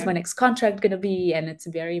and where's Yeah. my next contract going to be, and it's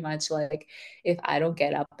very much like if I don't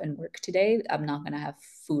get up and work today, I'm not going to have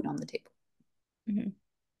food on the table. Mhm.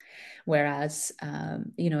 Whereas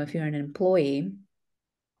if you're an employee,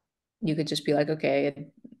 you could just be like, okay,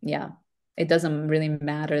 yeah, it doesn't really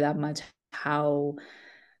matter that much how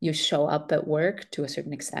you show up at work to a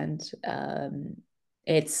certain extent.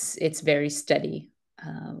 It's very steady.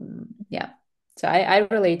 Yeah. So I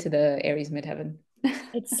relate to the Aries midheaven.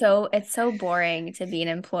 It's so boring to be an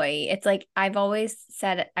employee. It's like I've always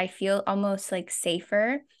said I feel almost like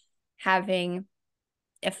safer having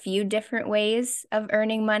a few different ways of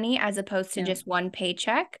earning money as opposed to Yeah. just one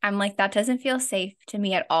paycheck. I'm like that doesn't feel safe to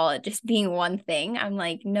me at all. It just being one thing. I'm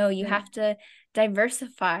like, no, you Yeah. have to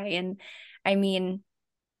diversify. And I mean,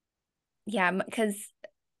 yeah, because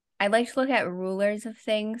I like to look at rulers of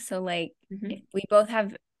things. So like if Hmm. we both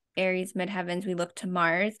have Aries midheavens, we look to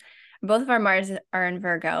Mars. Both of our Mars are in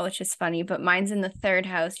Virgo, which is funny, but mine's in the third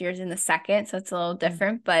house, yours in the second, so it's a little Yeah.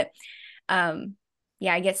 different. But um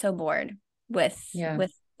yeah, I get so bored Yeah.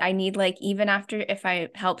 with I need like even after if I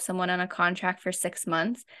help someone on a contract for 6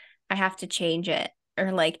 months, I have to change it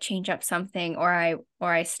or like change up something or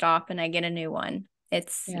I stop and I get a new one.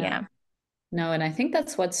 It's Yeah. yeah. No, and I think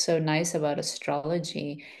that's what's so nice about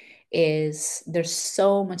astrology is there's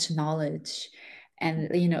so much knowledge, and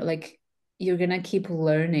like you're gonna keep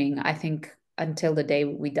learning, I think, until the day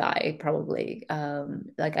we die, probably.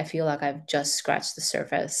 Like I feel like I've just scratched the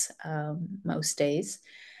surface most days.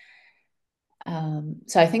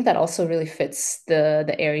 So I think that also really fits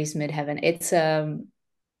the Aries midheaven.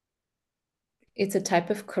 It's a type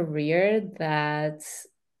of career that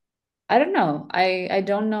I don't know. I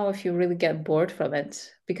don't know if you really get bored from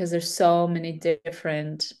it because there's so many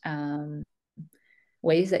different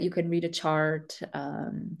ways that you can read a chart.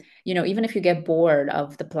 Even if you get bored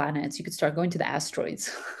of the planets, you could start going to the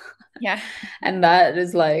asteroids. Yeah. And that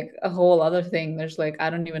is like a whole other thing. There's like, I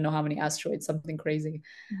don't even know how many asteroids, something crazy.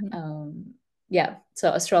 Mhm. Um, yeah.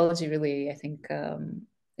 So astrology really, I think,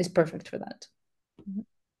 is perfect for that. Mhm.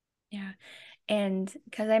 Yeah. And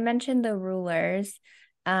because I mentioned the rulers,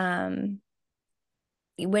 um,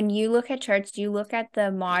 when you look at charts, do you look at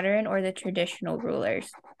the modern or the traditional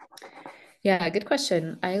rulers? Yeah, good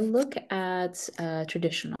question. I look at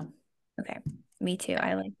traditional. Okay, me too.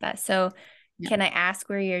 I like that. So, Yeah. can I ask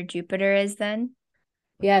where your Jupiter is then?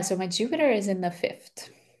 Yeah. So my Jupiter is in the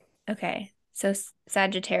fifth. Okay, so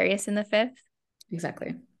Sagittarius in the fifth.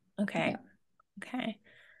 Exactly. Okay, Yeah. okay.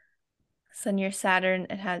 So in your Saturn,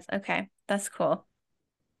 it has, okay, that's cool.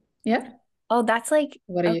 Yeah. Oh, that's like,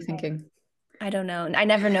 What are you okay, thinking? I don't know. I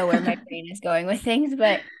never know where my brain is going with things,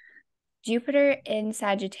 but Jupiter in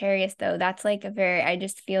Sagittarius, though, that's like I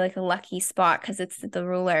just feel like a lucky spot because it's the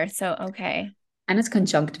ruler. So, okay. And it's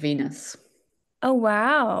conjunct Venus. Oh,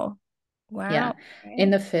 wow. Wow. Yeah. In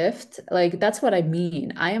Okay. the fifth, like that's what I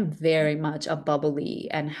mean. I am very much a bubbly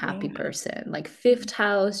and happy Yeah. person. Like fifth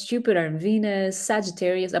house, Jupiter and Venus,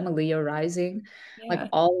 Sagittarius, I'm a Leo rising. Like Yeah.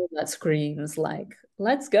 all of that screams like,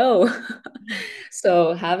 let's go.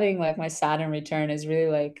 So having like my Saturn return is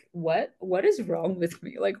really like, what is wrong with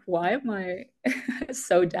me? Like, why am I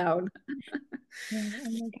so down? Yeah.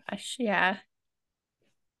 Oh my gosh. Yeah.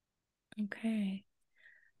 Okay.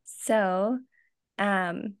 So,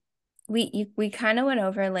 um, we kind of went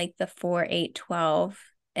over like the 4, 8, 12,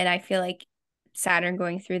 and I feel like Saturn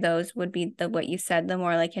going through those would be the what you said, the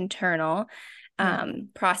more like internal Yeah.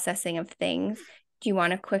 processing of things. Do you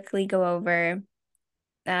want to quickly go over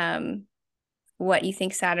um what you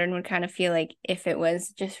think Saturn would kind of feel like if it was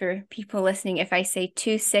just for people listening? If I say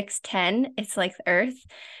 2, 6, 10, it's like the Earth.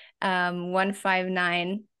 1, 5,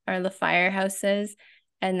 9 are the fire houses,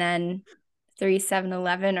 and then 3, 7,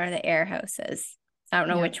 11 are the air houses. I don't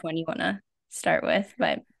know Yeah. which one you want to start with,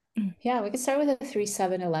 but Yeah, we could start with a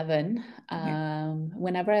 3711. okay.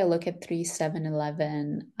 Whenever I look at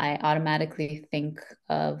 3711, I automatically think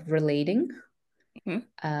of relating. Mhm.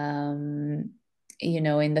 Um,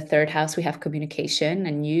 in the third house, we have communication,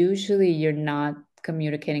 and usually you're not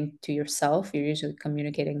communicating to yourself, you're usually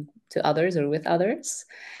communicating to others or with others.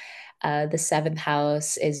 The seventh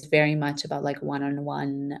house is very much about like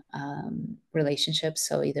one-on-one relationships,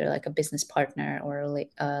 so either like a business partner or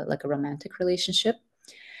like a romantic relationship.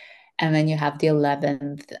 And then you have the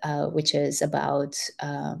 11th, which is about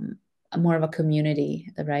more of a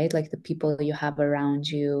community, right? Like the people you have around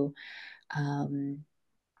you, um,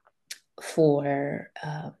 for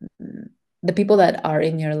the people that are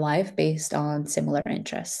in your life based on similar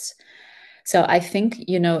interests. So I think,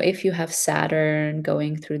 if you have Saturn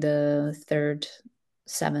going through the third,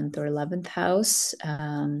 seventh, or 11th house,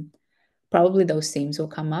 probably those themes will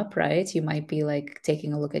come up, right? You might be like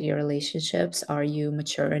taking a look at your relationships. Are you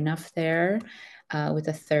mature enough there? With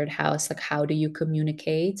the third house, like how do you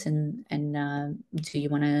communicate, and do you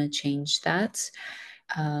want to change that?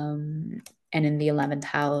 Um, and in the 11th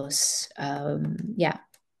house, yeah,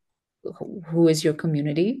 who is your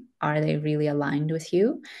community? Are they really aligned with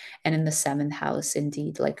you? And in the seventh house,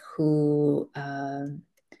 indeed, like what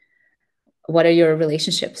are your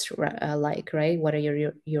relationships like, right? What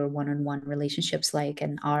are your one-on-one relationships like,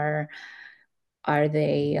 and are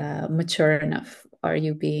they mature enough? Are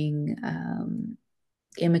you being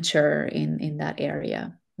immature in that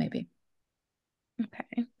area, maybe?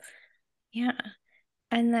 Okay. Yeah.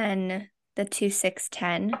 And then the 2, 6,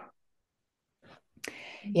 10.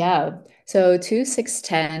 Yeah. So 2, 6,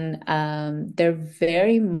 10, they're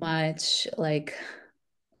very much like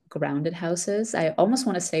grounded houses. I almost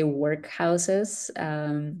want to say work houses.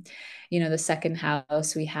 The second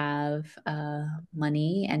house, we have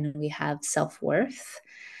money and we have self-worth.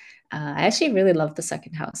 I actually really love the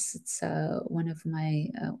second house. It's one of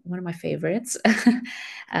my favorites.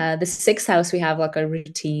 The sixth house, we have like our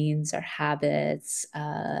routines, our habits,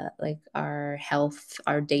 like our health,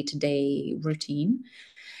 our day-to-day routine.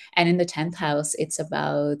 And in the 10th house, it's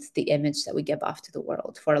about the image that we give off to the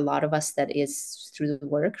world. For a lot of us, that is through the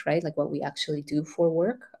work, right? Like what we actually do for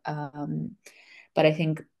work. But I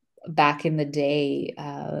think back in the day,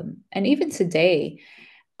 and even today,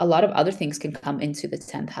 a lot of other things can come into the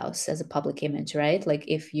 10th house as a public image, right? Like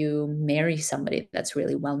if you marry somebody that's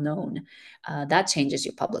really well known, that changes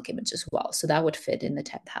your public image as well. So that would fit in the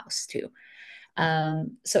 10th house too.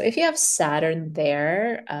 So if you have Saturn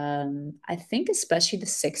there, I think especially the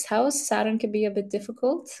sixth house, Saturn can be a bit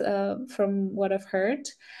difficult, from what I've heard.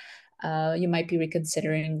 You might be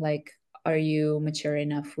reconsidering, like, are you mature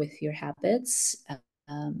enough with your habits?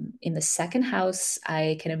 In the second house,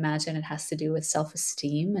 I can imagine it has to do with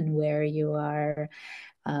self-esteem and where you are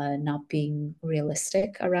not being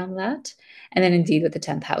realistic around that. And then indeed with the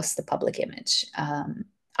 10th house, the public image.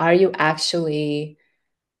 Are you actually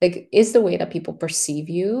like, is the way that people perceive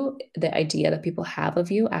you, the idea that people have of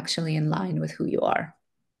you, actually in line with who you are?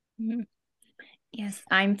 Mhm. Yes,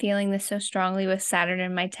 I'm feeling this so strongly with Saturn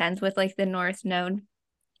in my 10th with like the North Node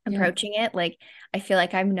Yeah, approaching it. Like I feel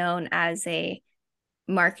like I'm known as a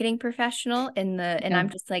marketing professional and yeah, I'm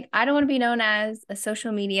just like I don't want to be known as a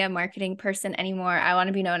social media marketing person anymore. I want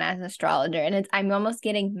to be known as an astrologer. And I'm almost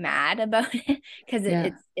getting mad about it because yeah,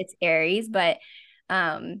 it's Aries, but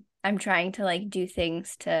I'm trying to like do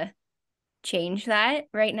things to change that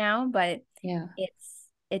right now, but yeah.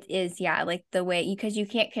 it is, yeah, like the way because you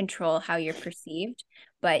can't control how you're perceived,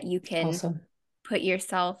 but you can Also, put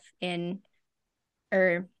yourself in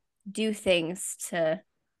or do things to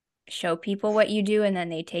show people what you do and then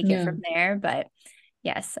they take it yeah. from there. But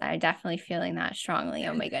yes, I'm definitely feeling that strongly.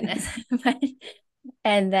 Oh my goodness. But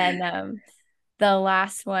and then the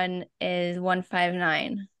last one is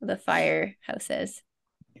 159, the fire houses.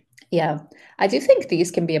 Yeah, I do think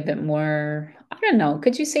these can be a bit more, I don't know,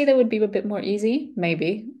 could you say they would be a bit more easy?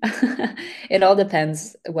 Maybe. It all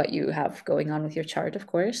depends what you have going on with your chart, of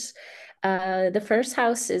course. The first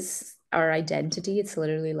house is our identity. It's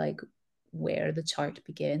literally like where the chart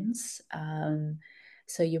begins.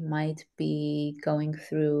 So you might be going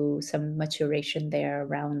through some maturation there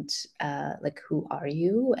around like who are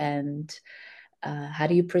you and how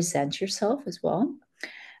do you present yourself as well.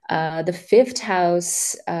 The fifth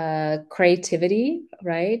house, creativity,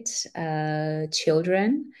 right?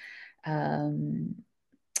 Children, um,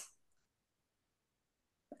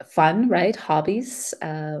 fun, right? Hobbies.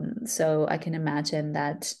 So I can imagine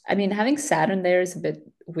that. I mean, having Saturn there is a bit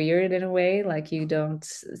weird in a way. Like,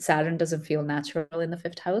 Saturn doesn't feel natural in the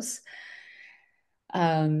fifth house.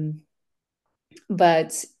 Um,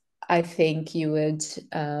 but I think you would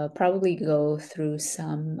probably go through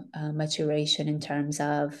some maturation in terms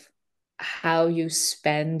of how you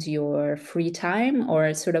spend your free time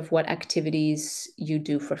or sort of what activities you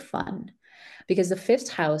do for fun. Because the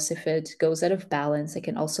fifth house, if it goes out of balance, it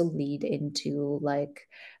can also lead into like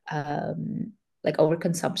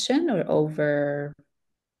overconsumption or over,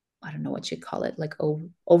 I don't know what you call it, like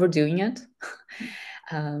overdoing it.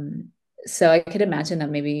 Um, so I could imagine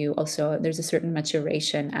that maybe you also there's a certain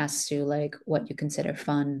maturation as to like what you consider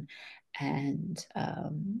fun and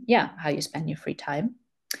yeah, how you spend your free time.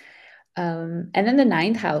 And then the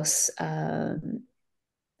ninth house, I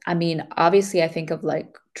mean, obviously, I think of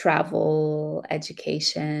like travel,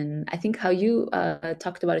 education. I think how you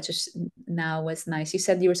talked about it just now was nice. You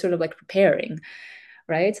said you were sort of like preparing,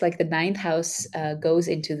 right? Like the ninth house goes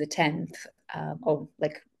into the 10th. Oh,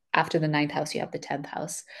 like after the ninth house, you have the 10th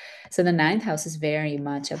house. So the ninth house is very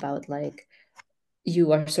much about like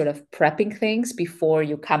you are sort of prepping things before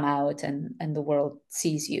you come out and the world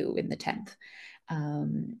sees you in the 10th.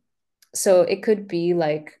 Um, so it could be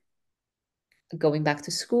like going back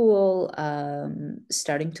to school,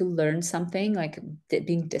 starting to learn something, like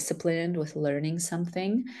being disciplined with learning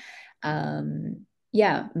something.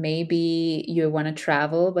 Yeah, maybe you want to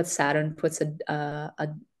travel, but Saturn puts a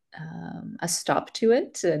stop to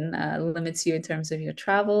it and limits you in terms of your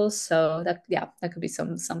travels. So that, yeah, that could be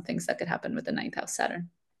some things that could happen with the ninth house Saturn.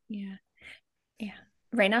 Yeah. Yeah.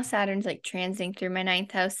 Right now, Saturn's like transiting through my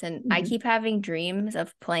ninth house, and I Mhm. keep having dreams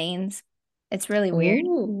of planes. It's really weird.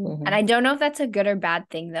 And Oh, I don't know if that's a good or bad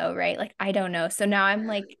thing, though, right? Like, I don't know. So now I'm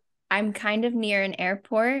like, I'm kind of near an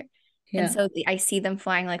airport. And yeah, so I see them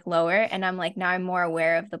flying like lower, and I'm like, now I'm more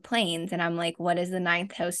aware of the planes. And I'm like, what is the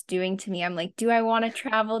ninth house doing to me? I'm like, do I want to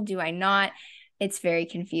travel? Do I not? It's very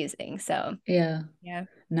confusing. So, yeah. yeah.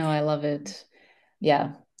 No, I love it.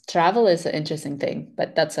 Yeah, travel is an interesting thing,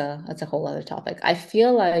 but that's a whole other topic. I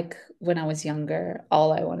feel like when I was younger,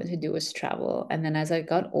 all I wanted to do was travel. And then as I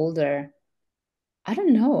got older, I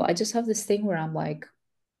don't know, I just have this thing where I'm like,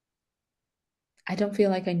 I don't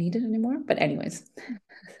feel like I need it anymore. But anyways,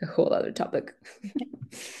 a whole other topic.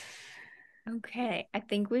 Okay, I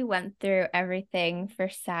think we went through everything for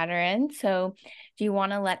Saturn. So, do you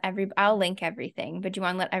want to I'll link everything, but do you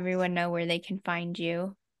want to let everyone know where they can find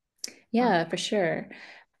you? Yeah, for sure.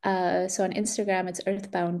 So on Instagram, it's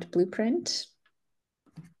Earthbound Blueprint.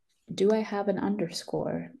 Do I have an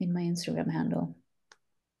underscore in my Instagram handle?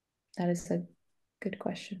 That is a good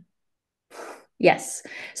question. Yes.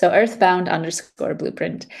 So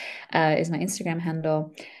earthbound_blueprint is my Instagram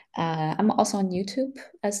handle. I'm also on YouTube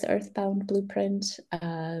as the Earthbound Blueprint.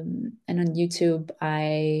 And on YouTube,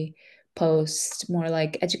 I post more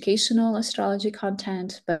like educational astrology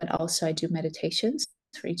content, but also I do meditations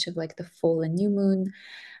for each of like the full and new moon.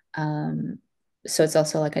 So it's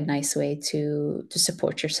also like a nice way to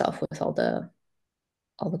support yourself with all the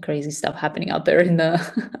crazy stuff happening out there in the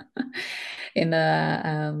in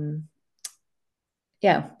the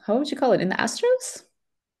yeah, how would you call it? In the Astros?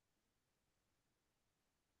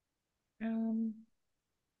 Um,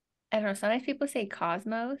 I don't know. Sometimes people say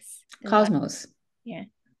cosmos. Is that, Cosmos. yeah.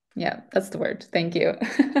 Yeah, that's the word. Thank you.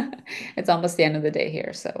 It's almost the end of the day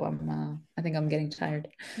here, so I think I'm getting tired.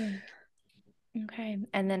 Yeah. Okay.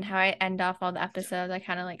 And then how I end off all the episodes, I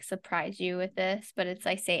kind of like surprise you with this, but it's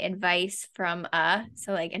like say advice from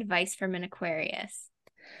so like advice from an Aquarius.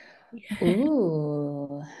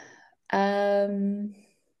 Ooh. Um,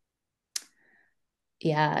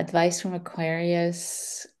 yeah, advice from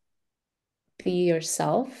Aquarius, be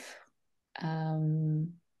yourself.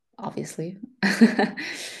 Um, Obviously.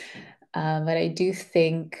 But I do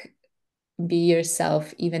think be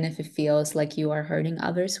yourself, even if it feels like you are hurting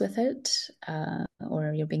others with it,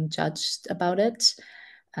 or you're being judged about it.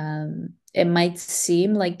 It might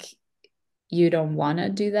seem like you don't want to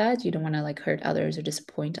do that. You don't want to like hurt others or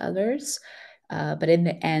disappoint others. But in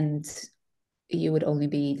the end, you would only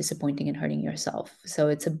be disappointing and hurting yourself. So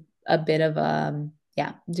it's a bit of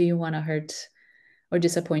yeah, do you want to hurt or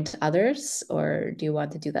disappoint others, or do you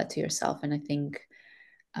want to do that to yourself? And I think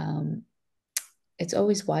um, it's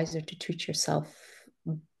always wiser to treat yourself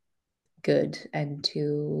good and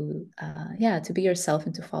to yeah, to be yourself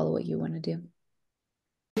and to follow what you want to do.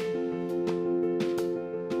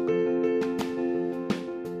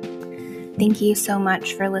 Thank you so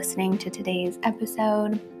much for listening to today's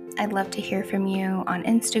episode. I'd love to hear from you on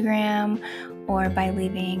Instagram or by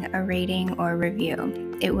leaving a rating or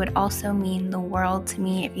review. It would also mean the world to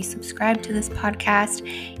me if you subscribe to this podcast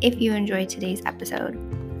if you enjoyed today's episode.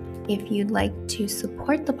 If you'd like to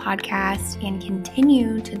support the podcast and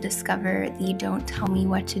continue to discover the Don't Tell Me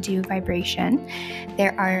What to Do vibration,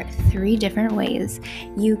 there are 3 different ways.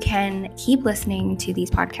 You can keep listening to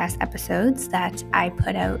these podcast episodes that I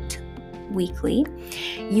put out weekly.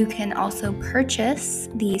 You can also purchase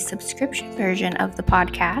the subscription version of the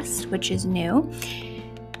podcast, which is new,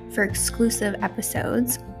 for exclusive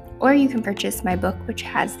episodes, or you can purchase my book, which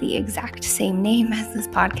has the exact same name as this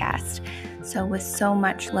podcast. So with so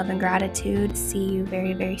much love and gratitude, see you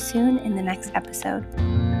very, very soon in the next episode.